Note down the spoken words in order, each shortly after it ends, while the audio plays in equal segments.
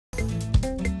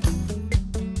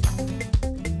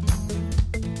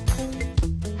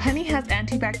has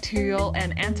antibacterial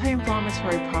and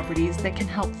anti-inflammatory properties that can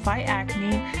help fight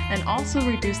acne and also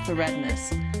reduce the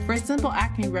redness. For a simple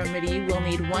acne remedy, we'll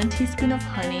need 1 teaspoon of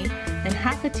honey and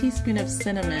half a teaspoon of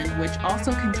cinnamon, which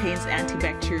also contains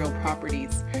antibacterial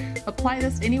properties. Apply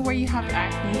this anywhere you have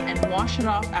acne and wash it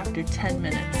off after 10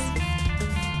 minutes.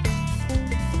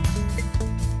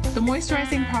 The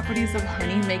moisturizing properties of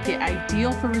honey make it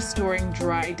ideal for restoring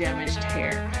dry, damaged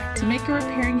hair. To make a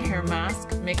repairing hair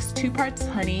mask, mix 2 parts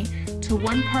honey to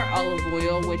 1 part olive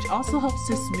oil, which also helps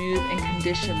to smooth and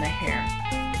condition the hair.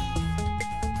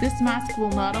 This mask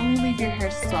will not only leave your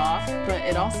hair soft, but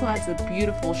it also adds a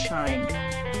beautiful shine.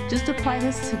 Just apply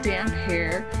this to damp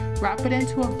hair, wrap it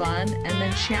into a bun, and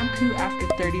then shampoo after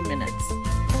 30 minutes.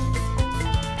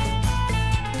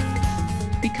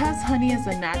 Because honey is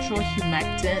a natural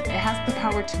humectant, it has the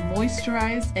power to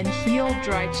moisturize and heal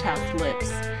dry, chapped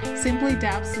lips. Simply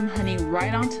dab some honey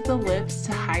right onto the lips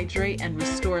to hydrate and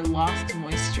restore lost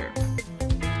moisture.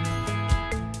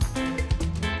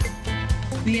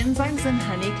 The enzymes in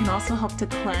honey can also help to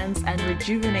cleanse and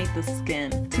rejuvenate the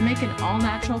skin. To make an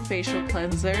all-natural facial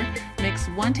cleanser, mix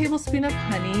 1 tablespoon of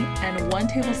honey and 1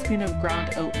 tablespoon of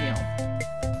ground oatmeal.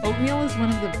 Oatmeal is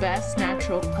one of the best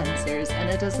natural cleansers, and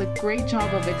it does a great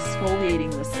job of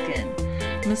exfoliating the skin.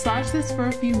 Massage this for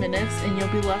a few minutes and you'll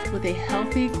be left with a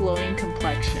healthy, glowing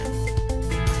complexion.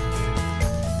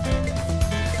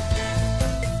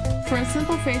 For a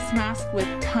simple face mask with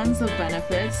tons of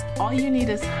benefits, all you need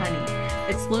is honey.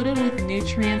 It's loaded with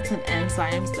nutrients and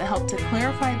enzymes that help to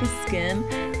clarify the skin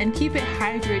and keep it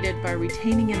hydrated by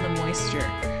retaining in the moisture.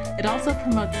 It also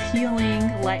promotes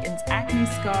healing, lightens acne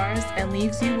scars, and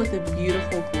leaves you with a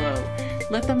beautiful glow.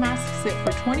 Let the mask sit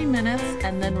for 20 minutes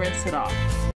and then rinse it off.